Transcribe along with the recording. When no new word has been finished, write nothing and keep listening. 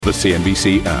The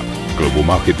CNBC app. Global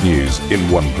market news in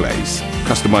one place.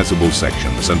 Customizable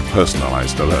sections and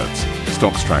personalized alerts.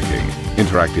 Stocks tracking,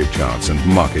 interactive charts and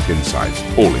market insights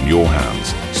all in your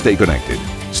hands. Stay connected.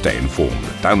 Stay informed.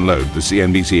 Download the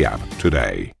CNBC app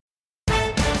today.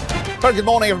 Very good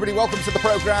morning, everybody. Welcome to the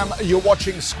program. You're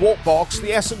watching Squawk Box.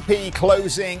 The S&P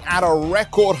closing at a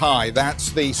record high.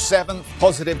 That's the 7th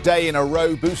positive day in a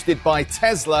row, boosted by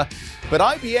Tesla. But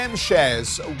IBM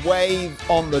shares weigh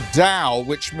on the Dow,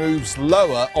 which moves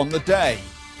lower on the day.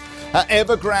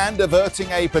 Evergrande averting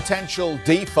a potential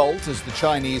default as the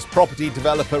Chinese property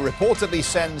developer reportedly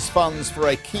sends funds for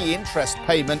a key interest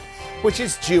payment, which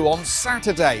is due on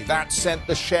Saturday. That sent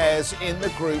the shares in the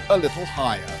group a little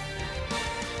higher.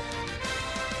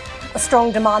 A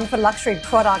strong demand for luxury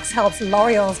products helps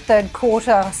L'Oreal's third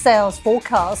quarter sales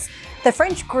forecast. The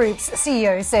French group's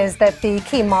CEO says that the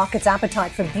key market's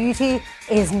appetite for beauty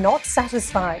is not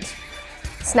satisfied.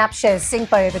 Snap shares sink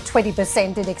by over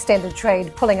 20% in extended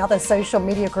trade, pulling other social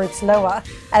media groups lower,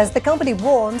 as the company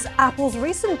warns Apple's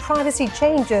recent privacy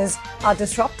changes are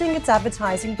disrupting its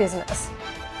advertising business.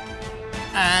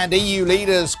 And EU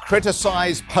leaders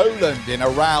criticise Poland in a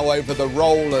row over the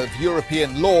role of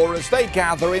European law as they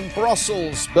gather in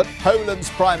Brussels. But Poland's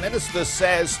Prime Minister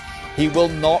says he will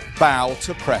not bow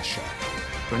to pressure.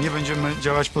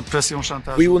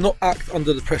 We will not act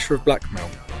under the pressure of blackmail.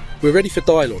 We're ready for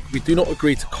dialogue. We do not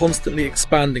agree to constantly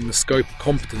expanding the scope of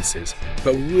competencies,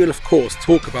 but we will of course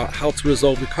talk about how to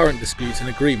resolve the current disputes in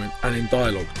agreement and in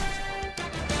dialogue.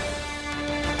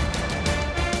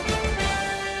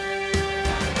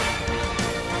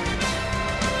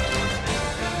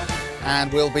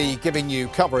 And we'll be giving you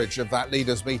coverage of that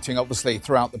leaders' meeting, obviously,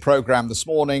 throughout the programme this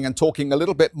morning and talking a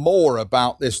little bit more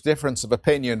about this difference of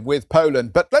opinion with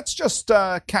Poland. But let's just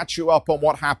catch you up on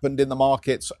what happened in the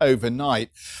markets overnight.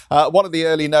 One of the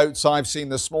early notes I've seen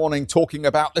this morning talking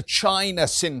about the China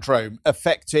syndrome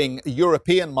affecting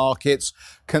European markets.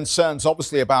 Concerns,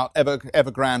 obviously, about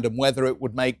Evergrande and whether it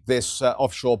would make this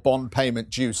offshore bond payment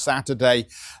due Saturday,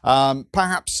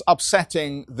 perhaps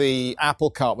upsetting the apple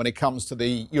cart when it comes to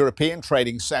the European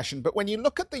trading session. But when you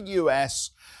look at the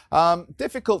US,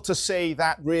 difficult to see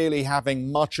that really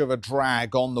having much of a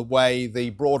drag on the way the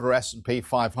broader S&P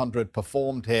 500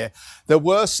 performed here. There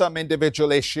were some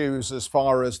individual issues as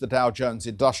far as the Dow Jones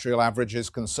Industrial Average is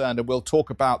concerned, and we'll talk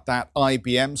about that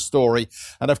IBM story.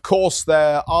 And of course,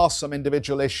 there are some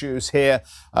individual issues here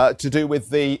to do with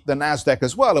the Nasdaq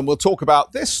as well, and we'll talk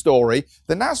about this story.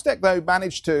 The Nasdaq, though,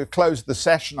 managed to close the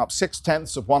session up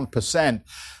 0.6%.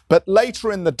 But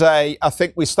later in the day, I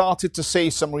think we started to see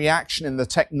some reaction in the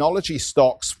technology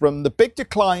stocks from the big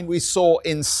decline we saw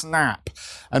in Snap.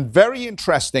 And very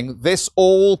interesting, this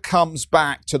all comes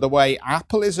back to the way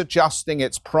Apple is adjusting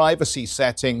its privacy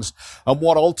settings and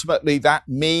what ultimately that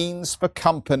means for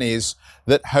companies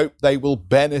that hope they will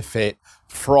benefit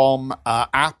from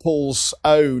Apple's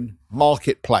own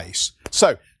marketplace.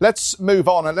 So let's move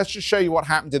on and let's just show you what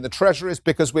happened in the treasuries,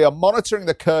 because we are monitoring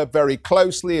the curve very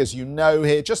closely, as you know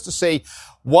here, just to see,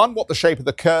 one, what the shape of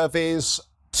the curve is,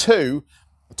 two,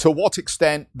 to what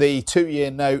extent the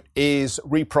two-year note is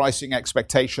repricing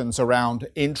expectations around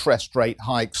interest rate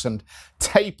hikes and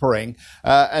tapering.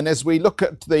 And as we look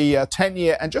at the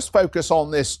 10-year and just focus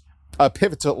on this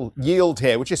pivotal yield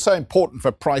here, which is so important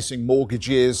for pricing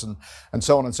mortgages and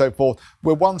so on and so forth.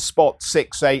 We're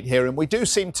 1.68 here, and we do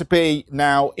seem to be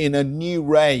now in a new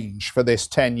range for this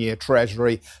 10-year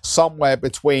Treasury, somewhere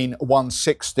between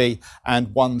 160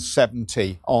 and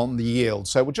 170 on the yield.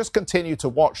 So we'll just continue to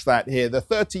watch that here. The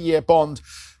 30-year bond,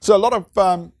 so a lot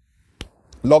of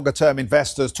longer-term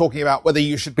investors talking about whether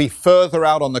you should be further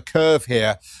out on the curve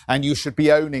here and you should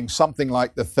be owning something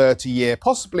like the 30-year,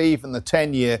 possibly even the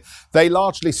 10-year. They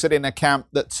largely sit in a camp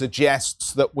that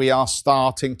suggests that we are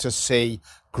starting to see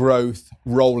growth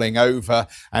rolling over.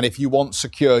 And if you want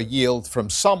secure yield from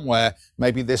somewhere,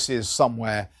 maybe this is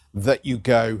somewhere that you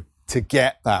go to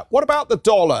get that. What about the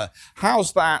dollar?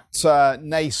 How's that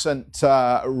nascent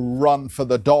run for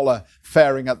the dollar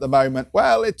faring at the moment?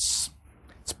 Well, it's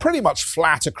pretty much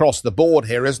flat across the board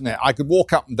here, isn't it? I could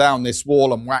walk up and down this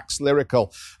wall and wax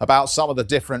lyrical about some of the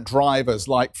different drivers,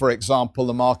 like, for example,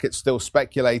 the market's still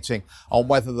speculating on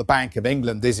whether the Bank of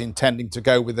England is intending to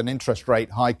go with an interest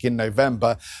rate hike in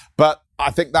November. But I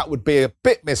think that would be a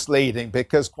bit misleading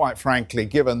because, quite frankly,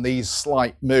 given these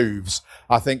slight moves,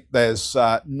 I think there's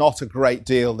not a great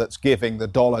deal that's giving the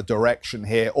dollar direction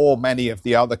here, or many of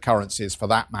the other currencies for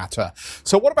that matter.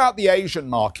 So what about the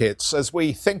Asian markets? As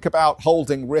we think about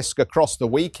holding risk across the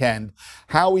weekend,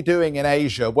 how are we doing in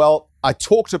Asia? Well, I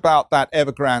talked about that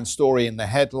Evergrande story in the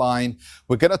headline.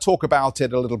 We're going to talk about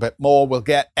it a little bit more. We'll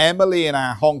get Emily in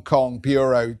our Hong Kong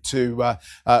bureau to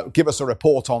give us a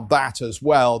report on that as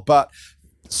well. But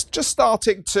just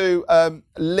starting to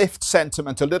lift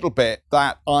sentiment a little bit,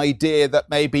 that idea that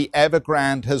maybe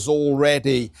Evergrande has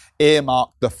already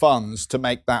earmarked the funds to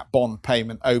make that bond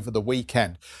payment over the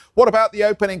weekend. What about the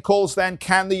opening calls then?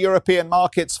 Can the European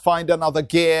markets find another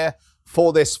gear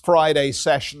for this Friday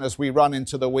session as we run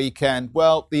into the weekend?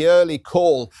 Well, the early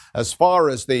call as far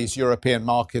as these European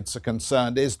markets are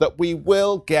concerned is that we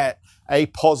will get a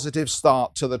positive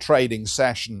start to the trading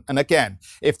session. And again,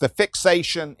 if the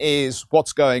fixation is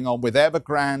what's going on with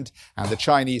Evergrande and the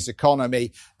Chinese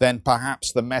economy, then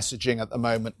perhaps the messaging at the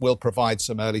moment will provide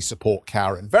some early support.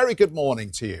 Karen, very good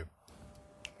morning to you.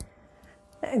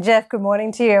 Jeff, good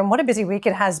morning to you. And what a busy week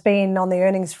it has been on the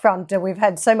earnings front. We've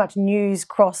had so much news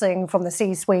crossing from the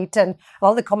C-suite, and a lot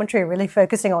of the commentary really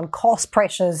focusing on cost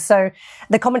pressures. So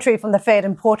the commentary from the Fed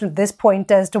important at this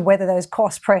point as to whether those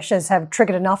cost pressures have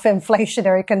triggered enough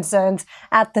inflationary concerns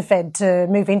at the Fed to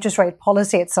move interest rate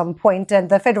policy at some point. And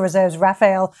the Federal Reserve's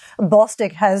Raphael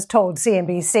Bostic has told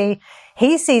CNBC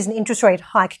he sees an interest rate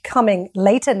hike coming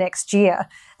later next year,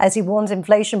 as he warns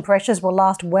inflation pressures will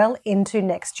last well into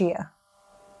next year.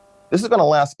 This is going to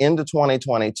last into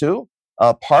 2022.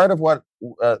 Part of what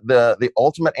the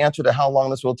ultimate answer to how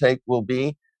long this will take will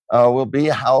be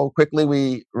how quickly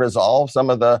we resolve some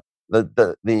of the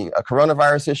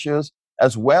coronavirus issues,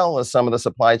 as well as some of the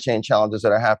supply chain challenges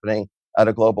that are happening at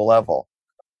a global level.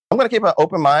 I'm going to keep an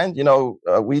open mind.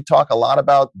 We talk a lot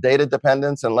about data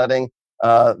dependence and letting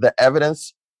the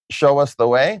evidence show us the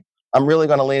way. I'm really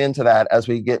going to lean into that as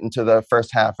we get into the first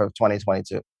half of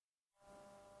 2022.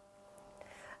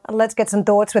 Let's get some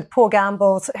thoughts with Paul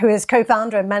Gamble, who is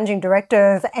co-founder and managing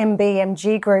director of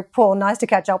MBMG Group. Paul, nice to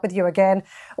catch up with you again.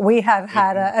 We have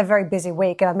had a very busy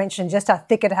week, and I mentioned just how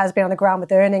thick it has been on the ground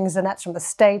with earnings, and that's from the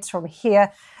States, from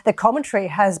here. The commentary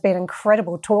has been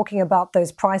incredible, talking about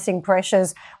those pricing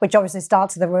pressures, which obviously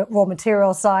starts at the raw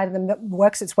material side and then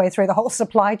works its way through the whole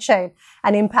supply chain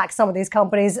and impacts some of these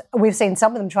companies. We've seen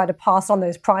some of them try to pass on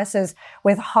those prices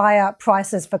with higher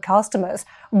prices for customers.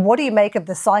 What do you make of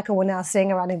the cycle we're now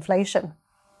seeing around inflation?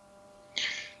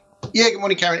 Yeah, good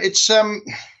morning, Karen. It's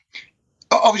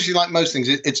obviously, like most things,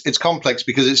 it's complex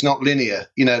because it's not linear.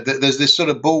 There's this sort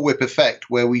of bullwhip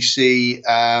effect where we see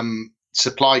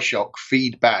supply shock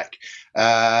feedback,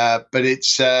 but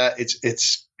it's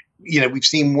we've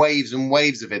seen waves and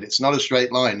waves of it. It's not a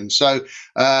straight line, and so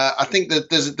I think that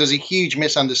there's a huge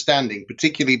misunderstanding,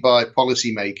 particularly by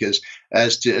policymakers,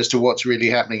 as to what's really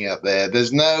happening out there.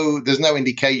 There's no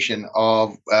indication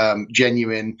of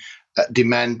genuine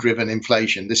demand-driven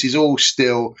inflation. This is all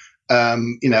still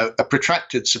a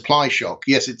protracted supply shock.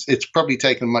 Yes, it's probably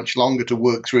taken much longer to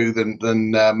work through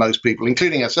than most people,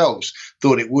 including ourselves,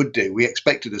 thought it would do. We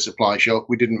expected a supply shock.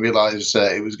 We didn't realize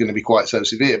it was going to be quite so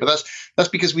severe. But that's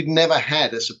because we'd never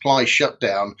had a supply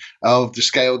shutdown of the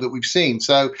scale that we've seen.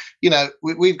 So,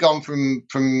 we've gone from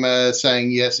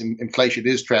saying, yes, inflation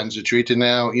is transitory to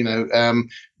now,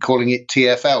 calling it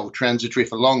TFL, transitory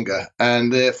for longer.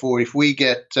 And therefore, if we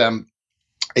get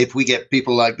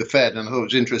people like the Fed, and I thought it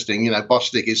was interesting,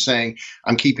 Bostic is saying,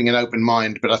 I'm keeping an open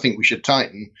mind, but I think we should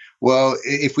tighten. Well,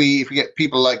 if we get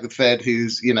people like the Fed,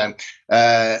 whose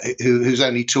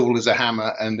only tool is a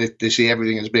hammer, and they see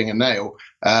everything as being a nail,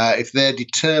 if they're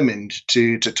determined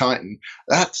to tighten,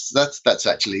 that's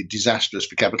actually disastrous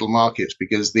for capital markets,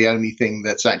 because the only thing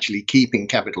that's actually keeping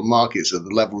capital markets at the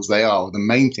levels they are, or the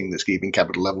main thing that's keeping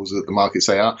capital levels at the markets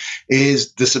they are,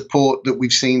 is the support that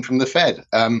we've seen from the Fed,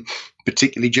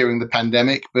 particularly during the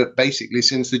pandemic, but basically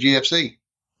since the GFC.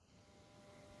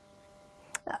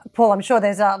 Paul, I'm sure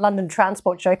there's a London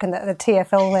Transport joke in the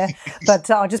TFL there, but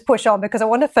I'll just push on because I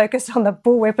want to focus on the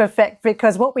bullwhip effect,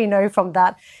 because what we know from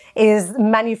that is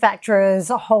manufacturers,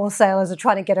 wholesalers are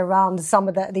trying to get around some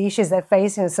of the issues they're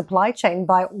facing in the supply chain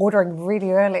by ordering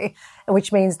really early,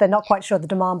 which means they're not quite sure of the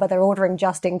demand, but they're ordering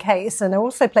just in case. And they're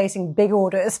also placing big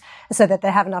orders so that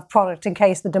they have enough product in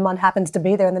case the demand happens to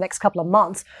be there in the next couple of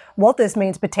months. What this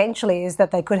means potentially is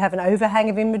that they could have an overhang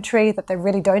of inventory, that they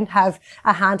really don't have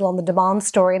a handle on the demand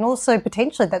story, and also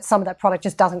potentially that some of that product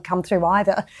just doesn't come through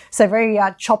either. So very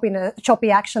choppy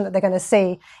action that they're going to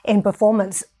see in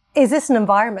performance. Is this an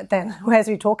environment then, as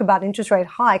we talk about interest rate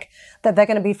hike, that they're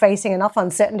going to be facing enough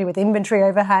uncertainty with inventory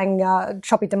overhang,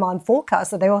 choppy demand forecasts,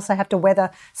 that they also have to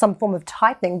weather some form of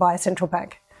tightening by a central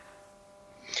bank?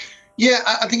 Yeah,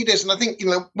 I think it is. And I think,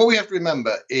 what we have to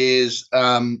remember is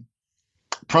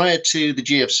prior to the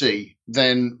GFC,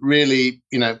 then really,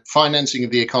 financing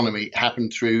of the economy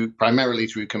happened primarily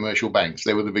through commercial banks.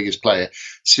 They were the biggest player.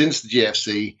 Since the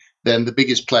GFC, then the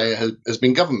biggest player has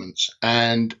been governments,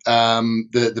 and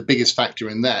the biggest factor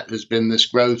in that has been this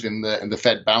growth in the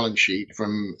Fed balance sheet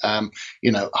from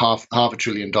half $1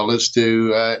 trillion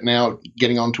to now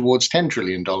getting on towards $10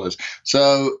 trillion.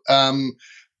 So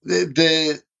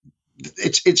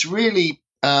it's really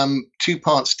two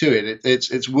parts to it.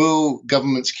 It's will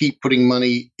governments keep putting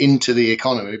money into the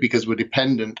economy because we're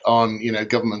dependent on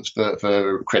governments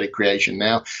for credit creation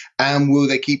now, and will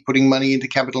they keep putting money into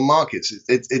capital markets?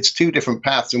 It's two different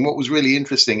paths. And what was really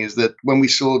interesting is that when we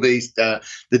saw these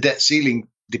the debt ceiling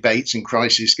debates and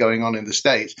crisis going on in the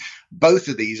States, both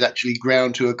of these actually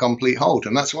ground to a complete halt,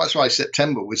 and that's why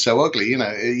September was so ugly.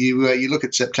 You look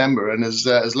at September, and as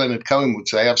Leonard Cohen would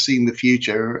say, "I've seen the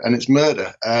future, and it's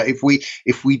murder." If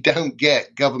we don't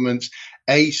get governments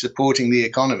A, supporting the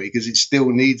economy because it still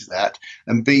needs that,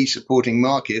 and B, supporting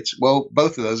markets, well,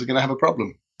 both of those are going to have a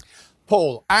problem.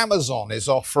 Paul, Amazon is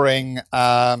offering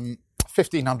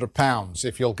 £1,500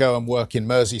 if you'll go and work in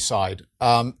Merseyside.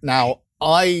 Now,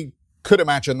 I could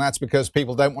imagine that's because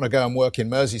people don't want to go and work in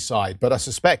Merseyside, but I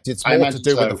suspect it's more to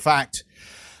do with the fact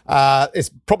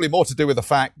it's probably more to do with the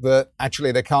fact that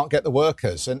actually they can't get the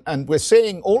workers. And we're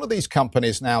seeing all of these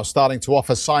companies now starting to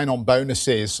offer sign-on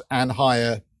bonuses and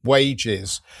higher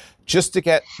wages just to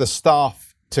get the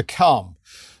staff to come.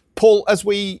 Paul, as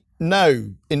we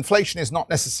know, inflation is not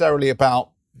necessarily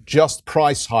about just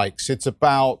price hikes. It's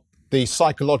about the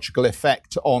psychological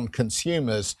effect on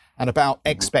consumers and about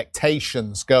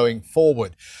expectations going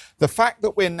forward. The fact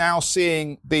that we're now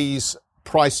seeing these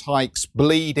price hikes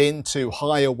bleed into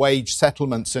higher wage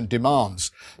settlements and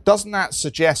demands, doesn't that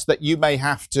suggest that you may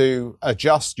have to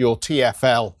adjust your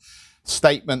TfL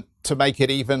statement to make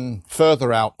it even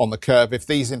further out on the curve if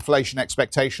these inflation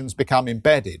expectations become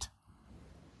embedded?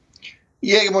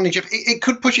 Yeah, good morning, Jeff. It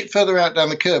could push it further out down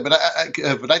the curve, but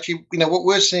actually, what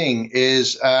we're seeing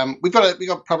is we've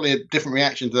got probably a different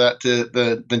reaction to that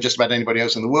than just about anybody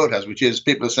else in the world has, which is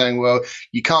people are saying, well,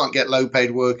 you can't get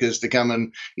low-paid workers to come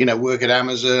and work at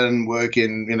Amazon, work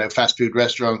in fast food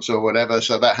restaurants or whatever,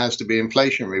 so that has to be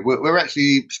inflationary. We're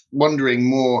actually wondering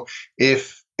more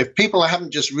if people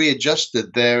haven't just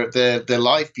readjusted their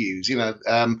life views,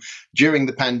 during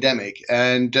the pandemic,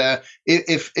 and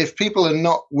if people are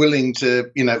not willing to,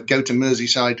 go to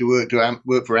Merseyside to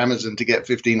work for Amazon to get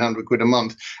 £1,500 a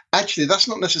month, actually that's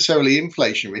not necessarily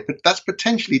inflationary, but that's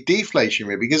potentially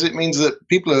deflationary because it means that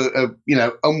people are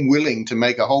unwilling to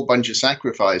make a whole bunch of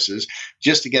sacrifices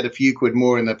just to get a few quid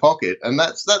more in their pocket, and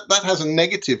that has a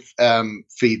negative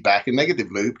feedback, a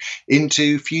negative loop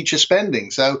into future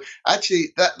spending. So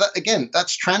actually, that again,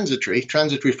 that's transitory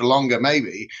for longer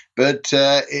maybe, but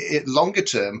longer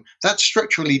term, that's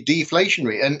structurally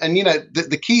deflationary. And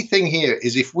the key thing here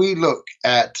is if we look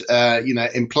at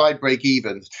implied break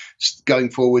evens going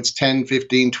forwards 10,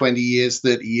 15, 20 years,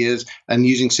 30 years, and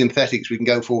using synthetics, we can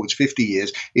go forwards 50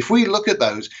 years. If we look at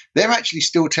those, they're actually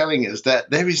still telling us that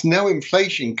there is no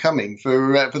inflation coming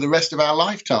for the rest of our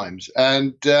lifetimes.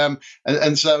 And so,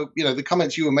 the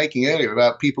comments you were making earlier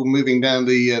about people moving down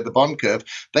the bond curve,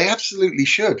 they absolutely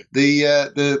should.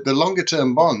 The longer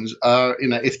term bonds are,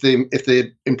 if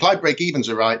the implied break evens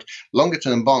are right, longer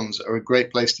term bonds are a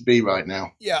great place to be right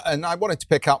now. Yeah, and I wanted to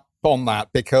pick up on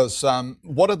that because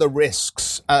what are the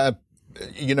risks?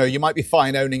 You might be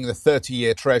fine owning the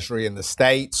 30-year Treasury in the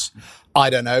States. I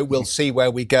don't know. We'll see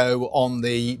where we go on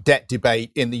the debt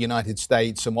debate in the United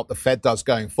States and what the Fed does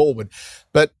going forward.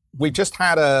 But we just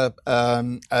had a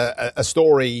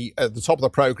story at the top of the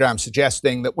program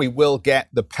suggesting that we will get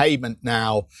the payment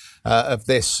now of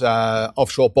this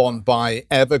offshore bond by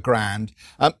Evergrande.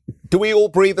 Do we all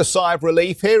breathe a sigh of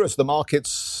relief here as the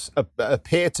markets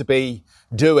appear to be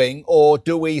doing, or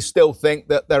do we still think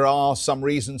that there are some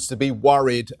reasons to be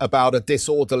worried about a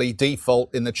disorderly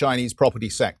default in the Chinese property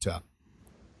sector?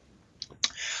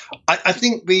 I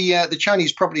think the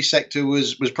Chinese property sector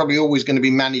was probably always going to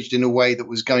be managed in a way that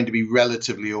was going to be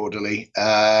relatively orderly.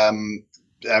 I mean,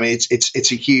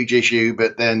 it's a huge issue,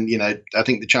 but then I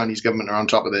think the Chinese government are on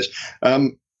top of this.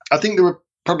 I think there were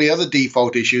probably other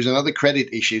default issues and other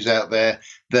credit issues out there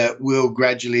that will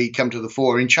gradually come to the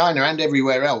fore in China and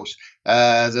everywhere else.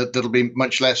 That'll be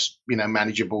much less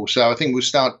manageable. So I think we'll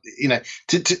start.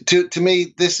 To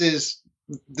me, this is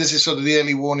sort of the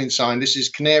early warning sign. This is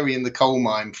canary in the coal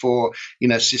mine for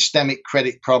systemic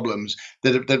credit problems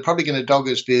that are probably going to dog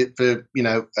us for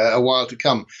a while to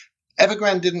come.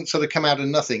 Evergrande didn't sort of come out of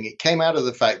nothing. It came out of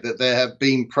the fact that there have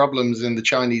been problems in the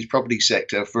Chinese property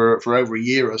sector for over a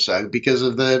year or so because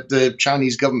of the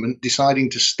Chinese government deciding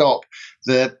to stop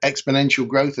the exponential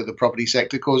growth of the property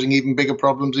sector causing even bigger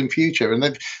problems in future. And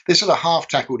they've sort of half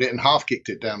tackled it and half kicked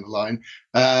it down the line.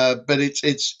 But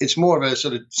it's more of a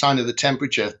sort of sign of the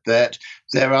temperature that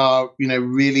there are,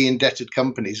 really indebted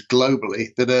companies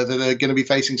globally that are going to be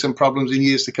facing some problems in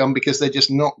years to come because they're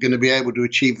just not going to be able to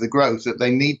achieve the growth that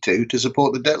they need to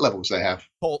support the debt levels they have.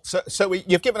 Paul, so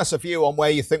you've given us a view on where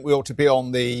you think we ought to be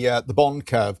on the bond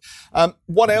curve.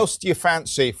 What else do you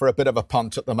fancy for a bit of a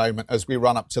punt at the moment as we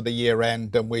run up to the year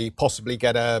end and we possibly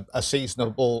get a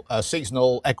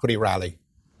seasonal equity rally?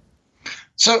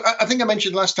 So I think I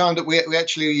mentioned last time that we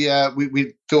actually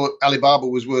we thought Alibaba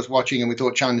was worth watching and we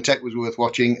thought China Tech was worth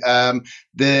watching.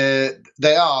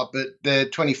 They are, but they're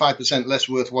 25% less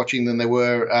worth watching than they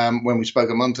were when we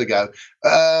spoke a month ago.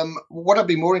 What I'd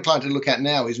be more inclined to look at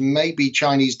now is maybe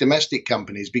Chinese domestic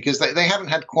companies, because they haven't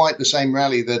had quite the same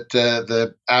rally that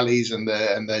the Alis and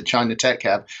the China Tech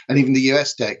have, and even the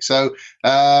US Tech. So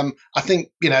I think,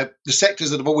 the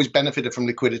sectors that have always benefited from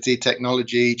liquidity,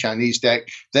 technology, Chinese tech,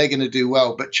 they're going to do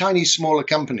well. But Chinese smaller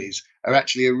companies are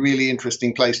actually a really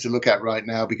interesting place to look at right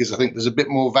now, because I think there's a bit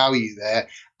more value there.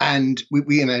 And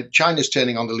China's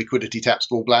turning on the liquidity taps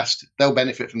full blast. They'll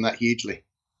benefit from that hugely.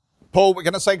 Paul, we're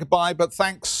going to say goodbye, but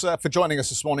thanks for joining us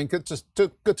this morning. Good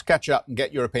to catch up and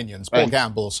get your opinions. Paul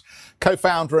Gambles,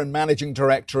 co-founder and managing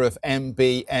director of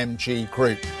MBMG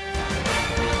Group.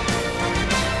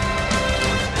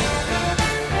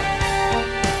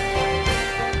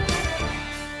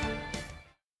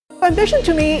 Ambition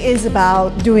to me is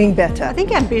about doing better. I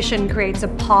think ambition creates a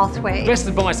pathway. The best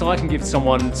advice I can give to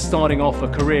someone starting off a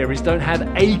career is don't have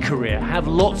a career, have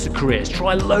lots of careers,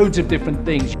 try loads of different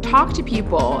things. Talk to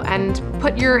people and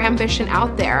put your ambition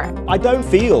out there. I don't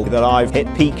feel that I've hit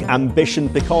peak ambition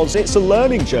because it's a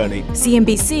learning journey.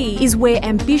 CNBC is where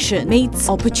ambition meets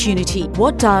opportunity.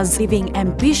 What does living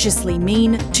ambitiously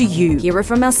mean to you? Hear it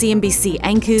from our CNBC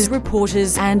anchors,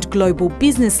 reporters and global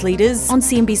business leaders on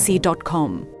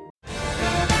CNBC.com.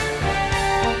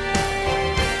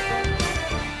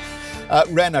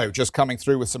 Renault just coming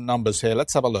through with some numbers here.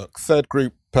 Let's have a look. Third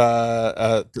quarter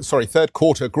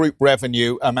group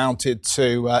revenue amounted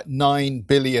to 9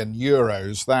 billion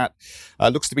euros. That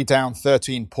looks to be down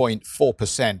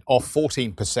 13.4%, off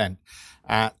 14%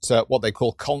 at what they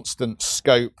call constant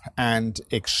scope and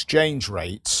exchange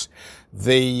rates.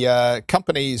 The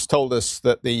companies told us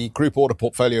that the group order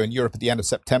portfolio in Europe at the end of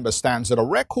September stands at a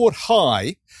record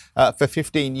high for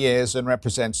 15 years and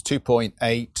represents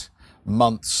 2.8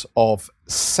 months of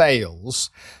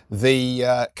sales.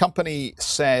 The company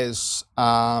says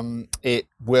it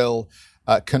will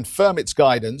confirm its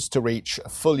guidance to reach a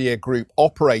full-year group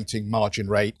operating margin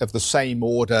rate of the same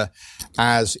order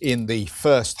as in the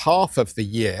first half of the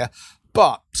year.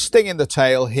 But sting in the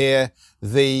tail here,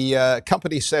 the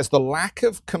company says the lack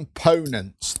of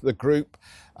components, the group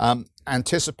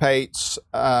anticipates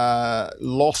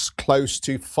loss close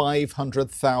to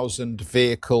 500,000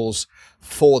 vehicles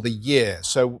for the year.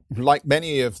 So like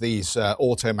many of these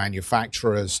auto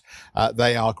manufacturers,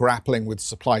 they are grappling with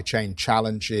supply chain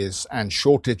challenges and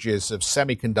shortages of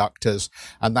semiconductors,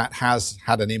 and that has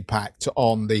had an impact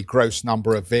on the gross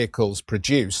number of vehicles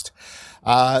produced.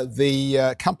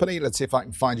 The company, let's see if I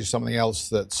can find you something else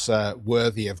that's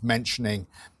worthy of mentioning.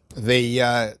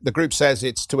 The group says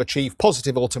it's to achieve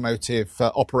positive automotive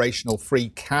operational free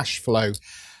cash flow,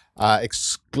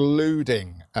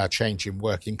 excluding a change in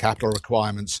working capital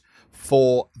requirements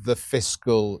for the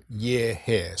fiscal year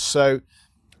here. So,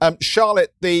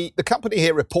 Charlotte, the company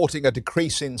here reporting a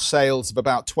decrease in sales of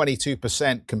about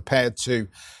 22% compared to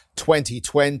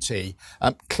 2020.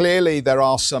 Clearly, there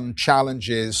are some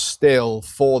challenges still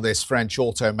for this French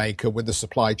automaker with the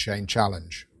supply chain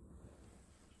challenge.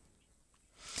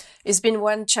 It's been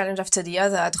one challenge after the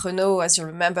other at Renault. As you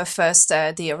remember, first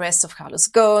the arrest of Carlos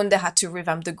Ghosn, they had to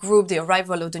revamp the group, the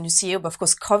arrival of the new CEO, but of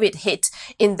course COVID hit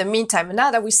in the meantime. And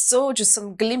now that we saw just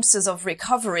some glimpses of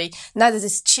recovery, now there's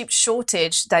this chip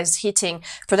shortage that is hitting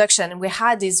production. And we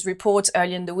had this report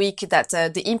earlier in the week that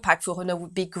the impact for Renault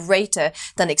would be greater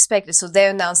than expected. So they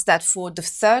announced that for the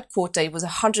third quarter, it was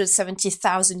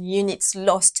 170,000 units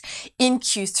lost in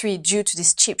Q3 due to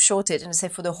this chip shortage. And they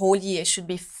said for the whole year, it should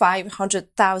be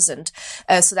 500,000.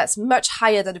 So that's much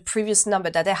higher than the previous number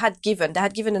that they had given. They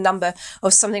had given a number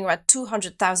of something around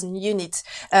 200,000 units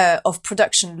of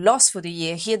production loss for the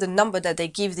year. Here, the number that they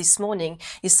give this morning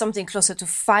is something closer to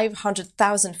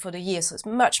 500,000 for the year. So it's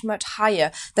much, much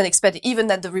higher than expected, even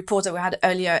than the report that we had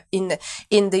earlier in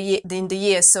the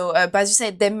year. So, but as you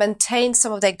said, they maintain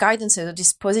some of their guidances of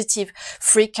this positive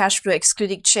free cash flow,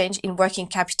 excluding change in working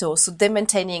capital. So they're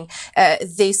maintaining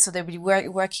this. So they'll be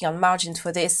working on margins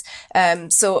for this.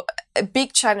 So So a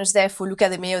big challenge there for Luca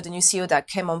De Meo, the new CEO that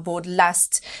came on board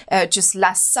just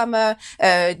last summer.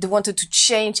 They wanted to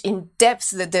change in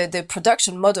depth the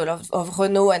production model of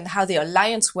Renault and how the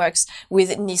alliance works with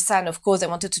Nissan. Of course, they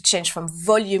wanted to change from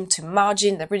volume to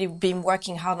margin. They've really been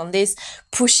working hard on this,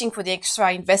 pushing for the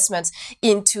extra investments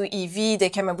into EV. They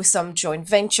came up with some joint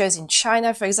ventures in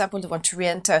China, for example. They want to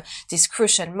re-enter this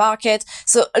crucial market.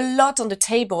 So a lot on the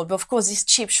table. But of course, this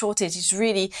chip shortage is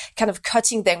really kind of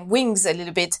cutting their wings a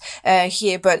little bit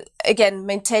here. But again,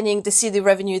 maintaining the CD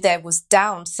revenue there was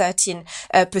down 13%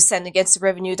 against the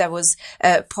revenue that was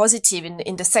positive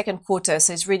in the second quarter.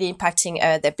 So it's really impacting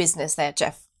their business there,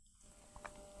 Jeff.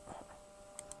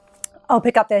 I'll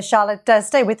pick up there, Charlotte.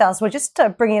 Stay with us. We'll just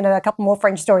bring in a couple more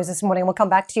French stories this morning. We'll come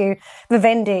back to you.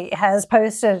 Vivendi has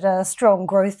posted strong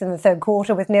growth in the third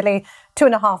quarter with nearly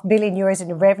 2.5 billion euros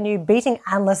in revenue, beating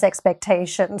analyst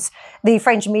expectations. The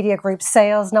French media group's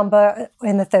sales number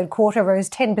in the third quarter rose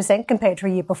 10% compared to a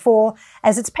year before,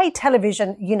 as its paid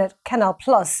television unit Canal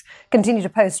Plus continued to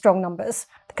post strong numbers.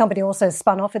 The company also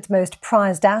spun off its most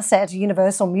prized asset,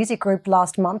 Universal Music Group,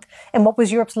 last month in what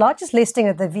was Europe's largest listing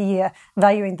of the year,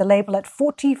 valuing the label at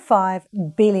 45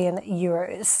 billion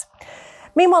euros.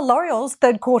 Meanwhile, L'Oreal's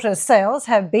third quarter sales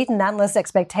have beaten analyst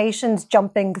expectations,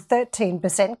 jumping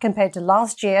 13% compared to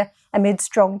last year amid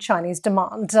strong Chinese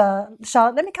demand.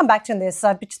 Charlotte, let me come back to this.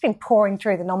 I've just been pouring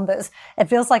through the numbers. It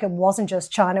feels like it wasn't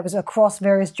just China. It was across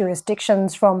various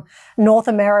jurisdictions from North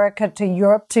America to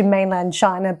Europe to mainland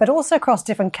China, but also across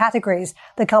different categories.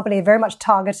 The company very much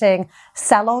targeting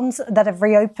salons that have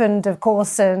reopened, of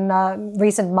course, in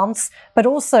recent months, but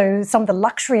also some of the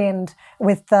luxury end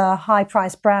with the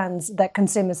high-priced brands that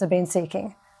consumers have been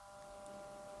seeking.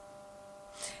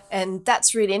 And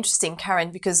that's really interesting,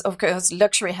 Karen, because of course,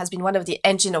 luxury has been one of the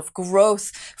engine of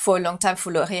growth for a long time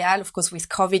for L'Oréal. Of course, with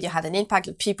COVID, you had an impact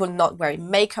of people not wearing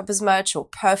makeup as much or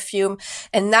perfume.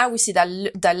 And now we see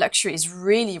that luxury is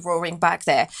really roaring back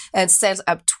there, and sales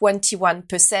up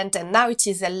 21%. And now it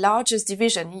is the largest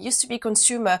division. It used to be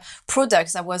consumer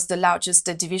products that was the largest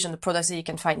division, the products that you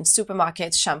can find in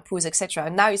supermarkets, shampoos, etc.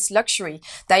 And now it's luxury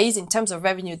that is, in terms of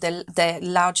revenue, the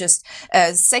largest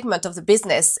segment of the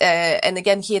business. And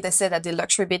again, here they said that the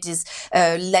luxury bit is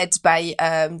led by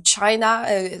China.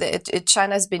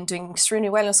 China has been doing extremely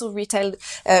well. Also, retail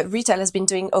has been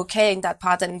doing okay in that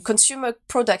part, and consumer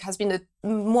product has been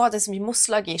more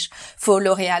sluggish for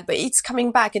L'Oréal, but it's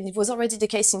coming back, and it was already the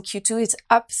case in Q2. It's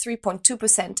up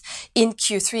 3.2% in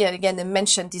Q3, and again, they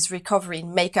mentioned this recovery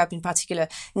in makeup, in particular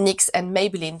NYX and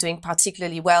Maybelline doing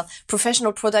particularly well.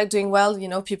 Professional product doing well. You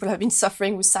know, people have been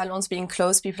suffering with salons being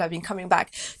closed. People have been coming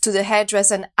back to the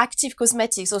hairdresser. And active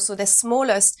cosmetics, also their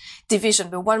smallest division,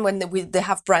 but one when they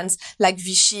have brands like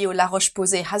Vichy or La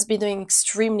Roche-Posay, has been doing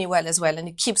extremely well as well, and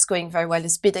it keeps going very well.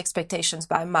 It's beat expectations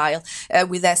by a mile,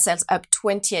 with their sales up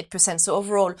 28%. So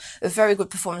overall, a very good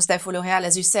performance there for L'Oréal.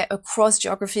 As you say, across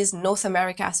geographies, North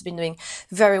America has been doing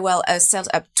very well. Sales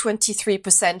up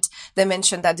 23%. They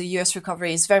mentioned that the US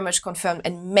recovery is very much confirmed,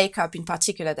 and makeup in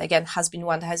particular, that again, has been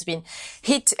one that has been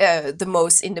hit the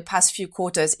most in the past few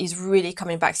quarters, is really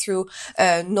coming back through.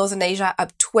 Northern Asia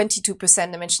up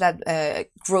 22%. They mentioned that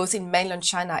growth in mainland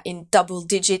China in double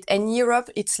digit, and Europe,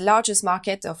 its largest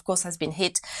market, of course, has been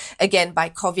hit again by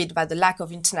COVID, by the lack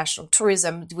of international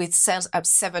tourism, with sales up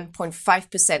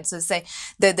 7.5%. So say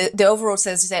the overall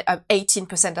sales is up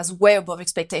 18%. That's way above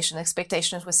expectation.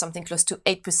 Expectations was something close to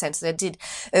 8%. So they did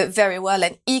very well.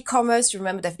 And e-commerce,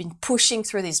 remember, they've been pushing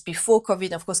through this before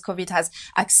COVID. Of course, COVID has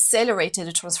accelerated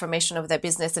the transformation of their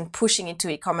business and pushing into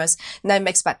e-commerce. Now it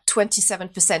makes about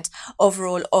 27%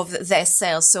 overall of their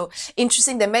sales. So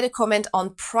interesting. They made a comment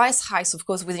on price hikes, of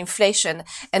course, with inflation.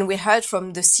 And we heard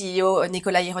from the CEO,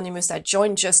 Nicolas Hieronymus, that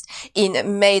joined just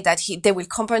in May, that they will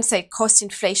compensate cost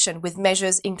inflation with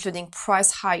measures including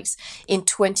price hikes in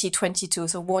 2022.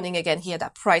 So warning again here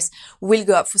that price will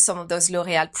go up for some of those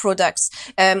L'Oréal products.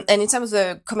 And in terms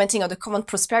of commenting on the common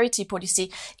prosperity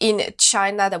policy in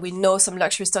China, that we know some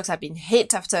luxury stocks have been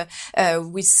hit after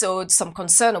we saw some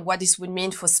concern of what this would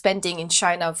mean for spending in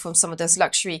China from some of those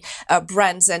luxury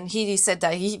brands. And he said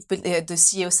that the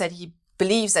CEO said he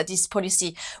believes that this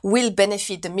policy will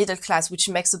benefit the middle class, which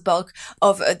makes the bulk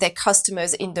of their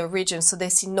customers in the region. So they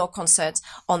see no concerns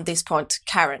on this point.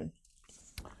 Karen.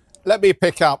 Let me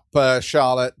pick up,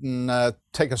 Charlotte, and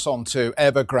take us on to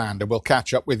Evergrande, and we'll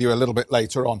catch up with you a little bit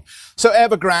later on. So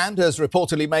Evergrande has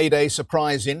reportedly made a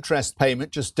surprise interest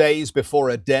payment just days before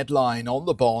a deadline on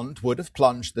the bond would have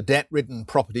plunged the debt-ridden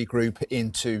property group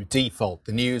into default.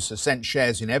 The news has sent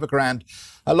shares in Evergrande,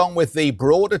 along with the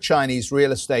broader Chinese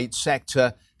real estate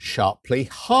sector, sharply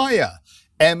higher.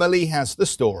 Emily has the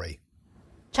story.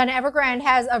 China Evergrande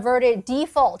has averted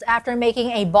default after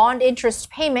making a bond interest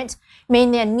payment.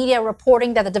 Mainland media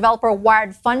reporting that the developer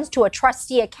wired funds to a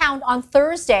trustee account on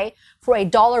Thursday for a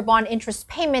dollar bond interest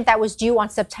payment that was due on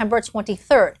September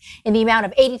 23rd in the amount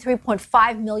of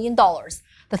 $83.5 million.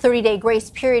 The 30-day grace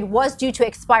period was due to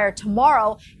expire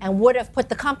tomorrow and would have put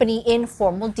the company in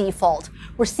formal default.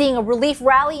 We're seeing a relief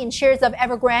rally in shares of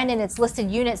Evergrande and its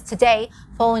listed units today,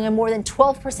 following a more than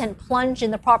 12% plunge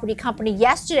in the property company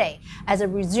yesterday as it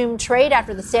resumed trade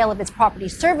after the sale of its property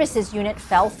services unit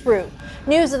fell through.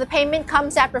 News of the payment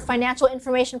comes after financial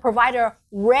information provider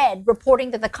Red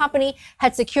reporting that the company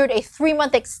had secured a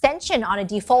 3-month extension on a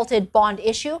defaulted bond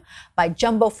issue by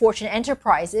Jumbo Fortune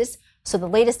Enterprises. So the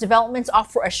latest developments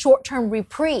offer a short-term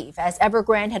reprieve as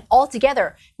Evergrande had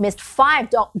altogether missed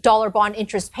 $5 bond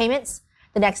interest payments.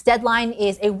 The next deadline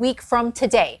is a week from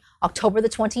today, October the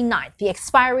 29th, the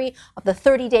expiry of the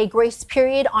 30-day grace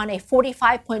period on a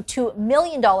 $45.2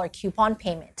 million coupon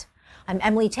payment. I'm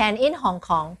Emily Tan in Hong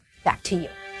Kong. Back to you.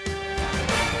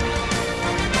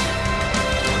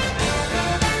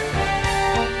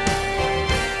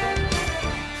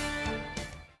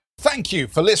 Thank you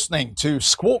for listening to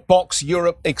Squawk Box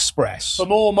Europe Express. For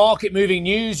more market-moving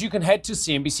news, you can head to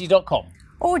cnbc.com.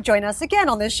 Or join us again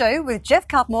on the show with Jeff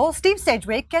Cutmore, Steve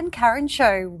Sedgwick and Karen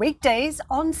Cho, weekdays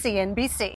on CNBC.